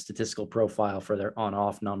the best statistical profile for their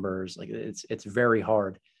on-off numbers. Like it's very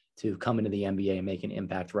hard to come into the NBA and make an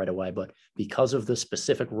impact right away. But because of the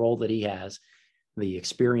specific role that he has, the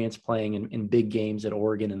experience playing in big games at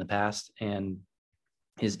Oregon in the past, and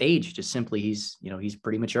his age, just simply, he's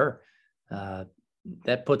pretty mature.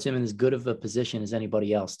 That puts him in as good of a position as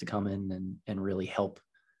anybody else to come in and really help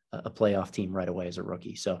a playoff team right away as a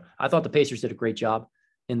rookie. So I thought the Pacers did a great job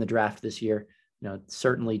in the draft this year. You know,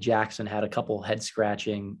 certainly Jackson had a couple head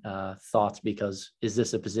scratching thoughts, because is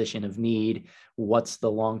this a position of need? What's the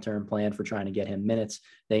long-term plan for trying to get him minutes?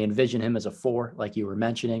 They envision him as a 4, like you were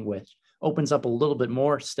mentioning, which opens up a little bit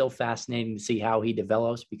more. Still fascinating to see how he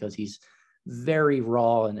develops, because he's very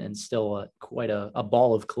raw and still quite a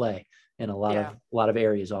ball of clay in a lot of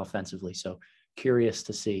areas offensively. So curious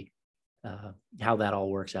to see how that all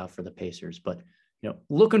works out for the Pacers. But, you know,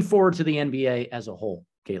 looking forward to the NBA as a whole,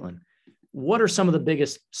 Caitlin. What are some of the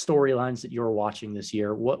biggest storylines that you're watching this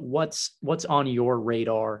year? What's on your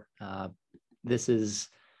radar?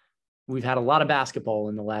 We've had a lot of basketball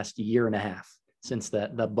in the last year and a half since the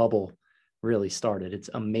bubble really started. It's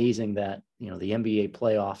amazing that, you know, the NBA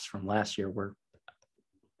playoffs from last year were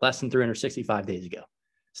less than 365 days ago.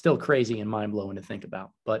 Still crazy and mind blowing to think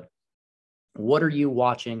about. But what are you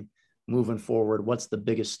watching moving forward? What's the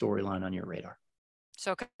biggest storyline on your radar?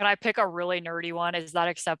 So can I pick a really nerdy one? Is that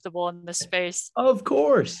acceptable in this space? Of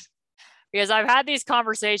course. Because I've had these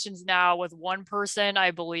conversations now with one person, I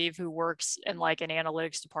believe, who works in like an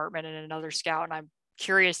analytics department and another scout. And I'm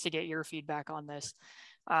curious to get your feedback on this.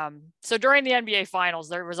 So during the NBA finals,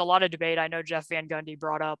 there was a lot of debate. I know Jeff Van Gundy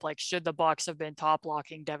brought up, like, should the Bucks have been top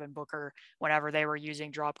blocking Devin Booker whenever they were using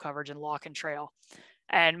drop coverage and lock and trail?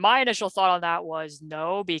 And my initial thought on that was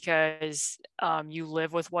no, because you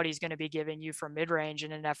live with what he's going to be giving you from mid-range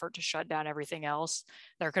in an effort to shut down everything else.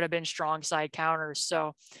 There could have been strong side counters.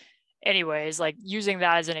 So anyways, like using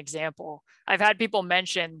that as an example, I've had people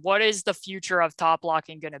mention, what is the future of top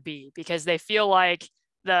blocking going to be? Because they feel like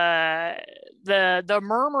the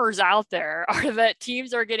murmurs out there are that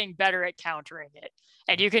teams are getting better at countering it.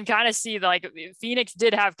 And you can kind of see, like, Phoenix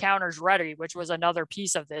did have counters ready, which was another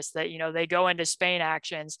piece of this, that, you know, they go into Spain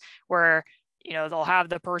actions where, you know, they'll have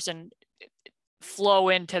the person flow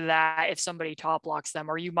into that if somebody top blocks them,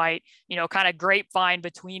 or you might, you know, kind of grapevine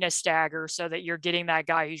between a stagger so that you're getting that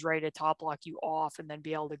guy who's ready to top block you off and then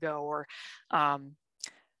be able to go. Or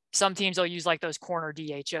some teams will use like those corner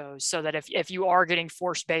DHOs so that if you are getting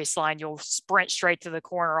forced baseline, you'll sprint straight to the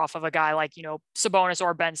corner off of a guy like, you know, Sabonis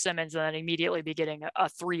or Ben Simmons, and then immediately be getting a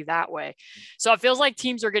three that way. So it feels like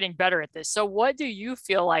teams are getting better at this. So what do you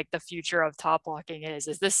feel like the future of top blocking is?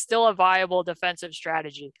 Is this still a viable defensive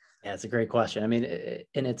strategy? Yeah, it's a great question. I mean,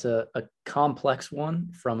 and it's a complex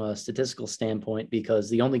one from a statistical standpoint, because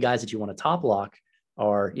the only guys that you want to top block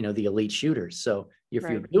are, you know, the elite shooters. So if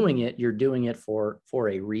you're doing it for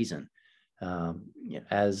a reason.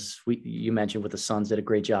 As you mentioned, with the Suns, did a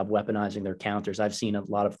great job weaponizing their counters. I've seen a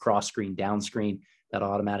lot of cross screen, down screen that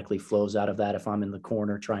automatically flows out of that. If I'm in the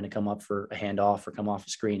corner trying to come up for a handoff or come off a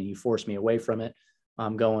screen and you force me away from it,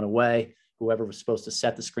 I'm going away. Whoever was supposed to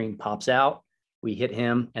set the screen pops out. We hit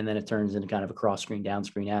him, and then it turns into kind of a cross screen, down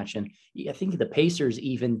screen action. I think the Pacers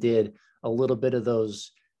even did a little bit of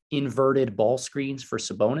those inverted ball screens for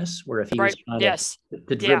Sabonis, where if he was trying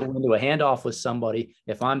to dribble into a handoff with somebody,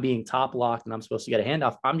 if I'm being top locked and I'm supposed to get a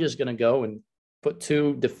handoff, I'm just going to go and put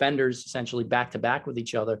two defenders essentially back to back with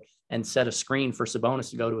each other and set a screen for Sabonis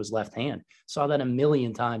to go to his left hand. Saw that a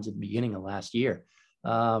million times at the beginning of last year.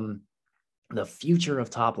 The future of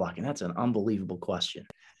top blocking, that's an unbelievable question.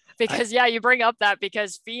 Because you bring up that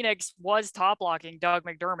because Phoenix was top blocking Doug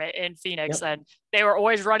McDermott in Phoenix, and they were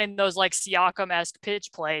always running those like Siakam-esque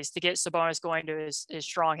pitch plays to get Sabonis going to his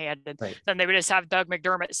strong hand. And then they would just have Doug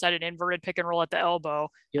McDermott set an inverted pick and roll at the elbow,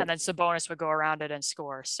 and then Sabonis would go around it and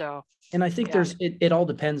score. So, and I think it all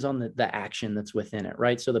depends on the action that's within it,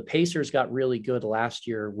 right? So the Pacers got really good last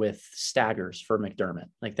year with staggers for McDermott.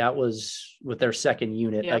 Like that was with their second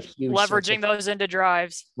unit, a huge leveraging those into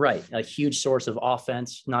drives. Right. A huge source of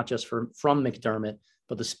offense, not just from McDermott,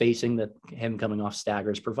 but the spacing that him coming off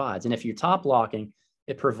staggers provides. And if you're top blocking,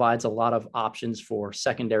 it provides a lot of options for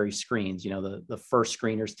secondary screens. You know, the first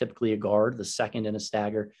screener is typically a guard. The second in a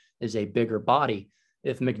stagger is a bigger body.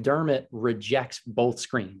 If McDermott rejects both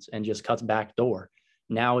screens and just cuts back door,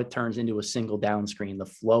 now it turns into a single down screen. The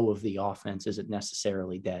flow of the offense isn't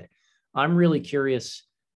necessarily dead. I'm really curious,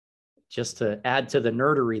 just to add to the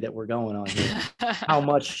nerdery that we're going on here, how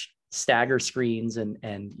much stagger screens and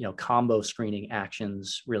you know, combo screening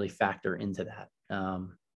actions really factor into that.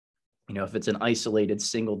 You know, if it's an isolated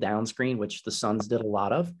single down screen, which the Suns did a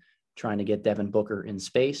lot of, trying to get Devin Booker in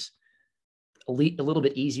space, a little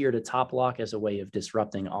bit easier to top block as a way of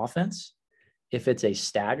disrupting offense. If it's a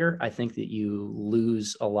stagger, I think that you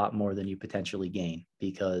lose a lot more than you potentially gain,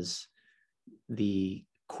 because the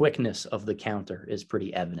quickness of the counter is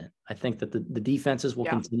pretty evident. I think that the defenses will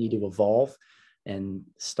continue to evolve and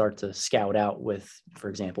start to scout out with, for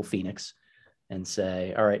example, Phoenix, and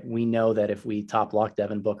say, all right, we know that if we top block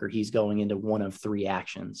Devin Booker, he's going into one of three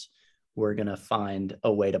actions. We're going to find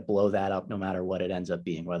a way to blow that up no matter what it ends up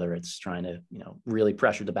being, whether it's trying to, you know, really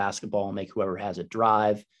pressure the basketball and make whoever has it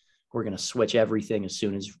drive. We're going to switch everything as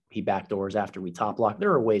soon as he backdoors after we top block.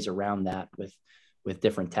 There are ways around that with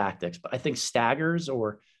different tactics, but I think staggers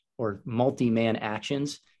or multi-man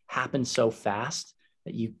actions happen so fast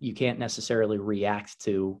that you can't necessarily react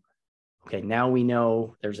to, okay, now we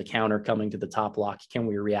know there's a counter coming to the top block. Can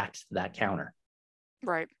we react to that counter?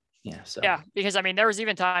 Right. Yeah. So because I mean, there was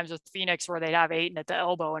even times with Phoenix where they'd have Ayton at the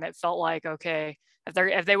elbow, and it felt like, okay,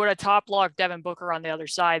 if they would have top blocked Devin Booker on the other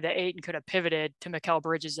side, that Ayton could have pivoted to Mikal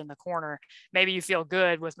Bridges in the corner. Maybe you feel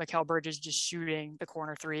good with Mikal Bridges just shooting the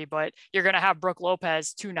corner three, but you're going to have Brook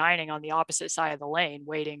Lopez 2-9ing on the opposite side of the lane,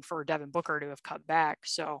 waiting for Devin Booker to have cut back.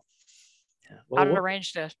 So out of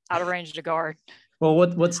range to guard. Well,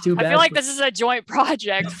 what's too bad? I feel like this is a joint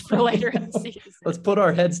project for later in the season. Let's put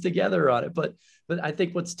our heads together on it. But I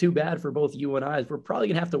think what's too bad for both you and I is we're probably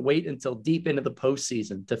going to have to wait until deep into the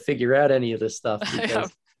postseason to figure out any of this stuff,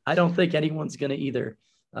 because I don't think anyone's going to either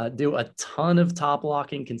do a ton of top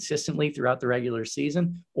blocking consistently throughout the regular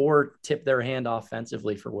season or tip their hand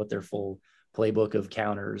offensively for what their full playbook of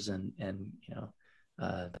counters and you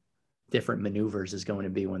know, different maneuvers is going to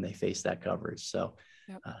be when they face that coverage. So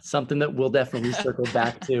something that we'll definitely circle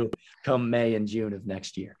back to come May and June of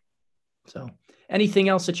next year. So anything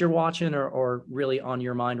else that you're watching or really on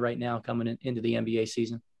your mind right now coming into the NBA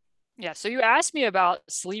season? Yeah. So you asked me about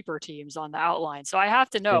sleeper teams on the outline. So I have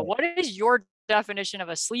to know, Yeah. what is your definition of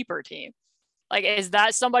a sleeper team? Like, is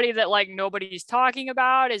that somebody that like nobody's talking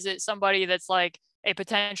about? Is it somebody that's like a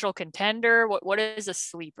potential contender? What is a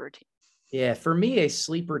sleeper team? Yeah, for me, a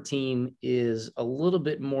sleeper team is a little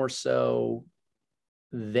bit more so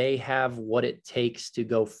they have what it takes to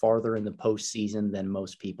go farther in the postseason than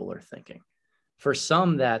most people are thinking. For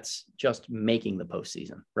some, that's just making the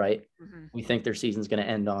postseason, right? Mm-hmm. We think their season's going to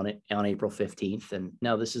end on April 15th. And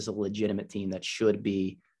no, this is a legitimate team that should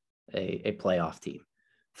be a playoff team.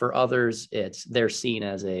 For others, they're seen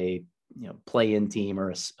as a play-in team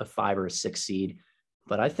or a 5 or a 6 seed.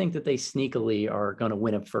 But I think that they sneakily are going to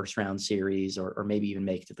win a first round series or maybe even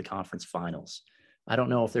make it to the conference finals. I don't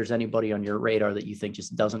know if there's anybody on your radar that you think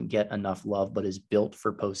just doesn't get enough love, but is built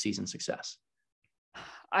for postseason success.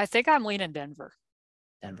 I think I'm leaning Denver.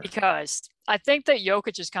 Denver. Because I think that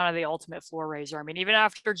Jokic is kind of the ultimate floor raiser. I mean, even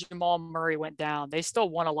after Jamal Murray went down, they still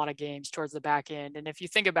won a lot of games towards the back end. And if you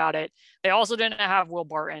think about it, they also didn't have Will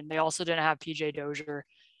Barton. They also didn't have PJ Dozier.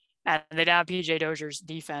 And they didn't have PJ Dozier's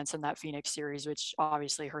defense in that Phoenix series, which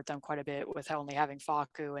obviously hurt them quite a bit with only having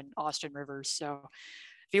Facu and Austin Rivers. So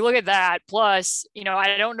if you look at that, plus,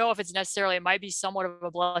 I don't know if it's necessarily, it might be somewhat of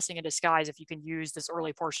a blessing in disguise if you can use this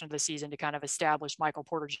early portion of the season to kind of establish Michael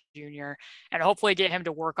Porter Jr. and hopefully get him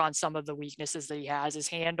to work on some of the weaknesses that he has. His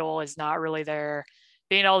handle is not really there.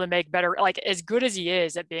 Being able to make better, like as good as he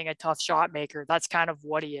is at being a tough shot maker, that's kind of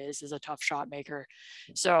what he is a tough shot maker.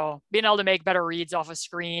 So being able to make better reads off of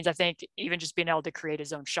screens, I think even just being able to create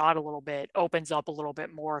his own shot a little bit opens up a little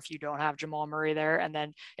bit more if you don't have Jamal Murray there. And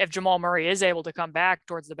then if Jamal Murray is able to come back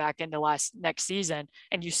towards the back end of next season,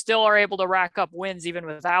 and you still are able to rack up wins even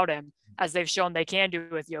without him, as they've shown they can do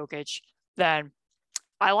with Jokic, then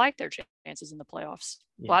I like their chances in the playoffs.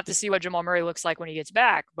 Yeah. We'll have to see what Jamal Murray looks like when he gets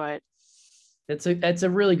back, but it's a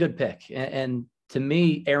really good pick. And to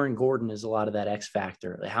me, Aaron Gordon is a lot of that X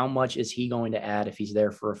factor. How much is he going to add if he's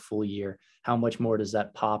there for a full year? How much more does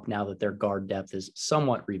that pop now that their guard depth is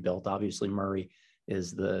somewhat rebuilt? Obviously, Murray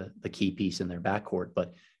is the key piece in their backcourt,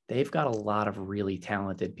 but they've got a lot of really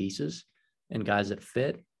talented pieces and guys that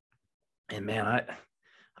fit. And man,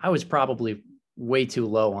 I was probably way too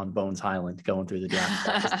low on Bones Highland going through the draft.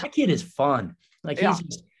 That kid is fun. Like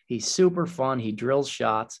he's super fun. He drills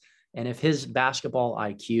shots. And if his basketball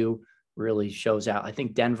IQ really shows out, I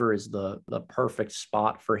think Denver is the perfect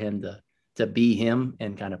spot for him to be him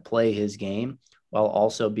and kind of play his game while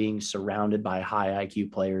also being surrounded by high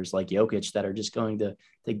IQ players like Jokic that are just going to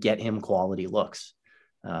get him quality looks.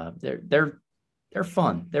 They're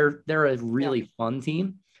fun. They're a really fun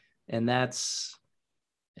team. And that's,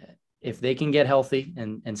 if they can get healthy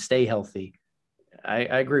and stay healthy, I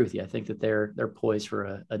agree with you. I think that they're poised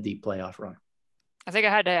for a deep playoff run. I think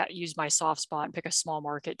I had to use my soft spot and pick a small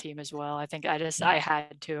market team as well. I think I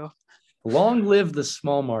had to. Long live the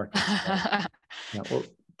small market. Well,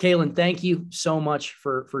 Kaylin, thank you so much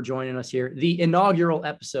for joining us here. The inaugural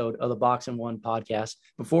episode of the Box and One podcast.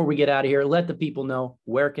 Before we get out of here, let the people know,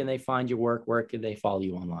 where can they find your work? Where can they follow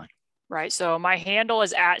you online? Right. So my handle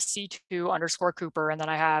is at C2_Cooper. And then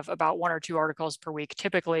I have about 1 or 2 articles per week,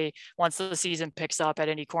 typically once the season picks up at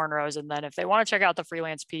Indy Cornrows. And then if they want to check out the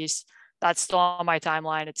freelance piece, that's still on my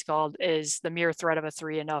timeline. It's called, is the mere threat of a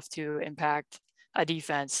 3 enough to impact a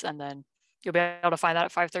defense? And then you'll be able to find that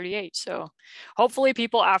at 538. So hopefully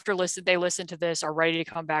people after they listen to this are ready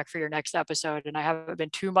to come back for your next episode. And I haven't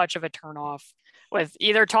been too much of a turnoff with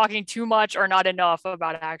either talking too much or not enough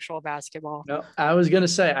about actual basketball. No, I was going to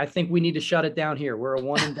say, I think we need to shut it down here. We're a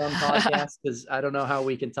one and done podcast because I don't know how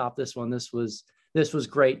we can top this one. This was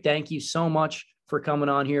great. Thank you so much for coming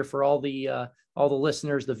on here. For all the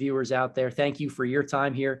listeners, the viewers out there, thank you for your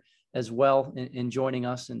time here as well in joining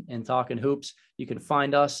us and talking hoops. You can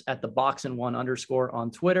find us at the @BoxandOne_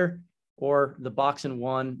 on Twitter or the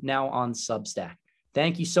Box&One now on Substack.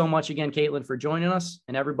 Thank you so much again, Caitlin, for joining us,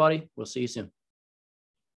 and everybody, we'll see you soon.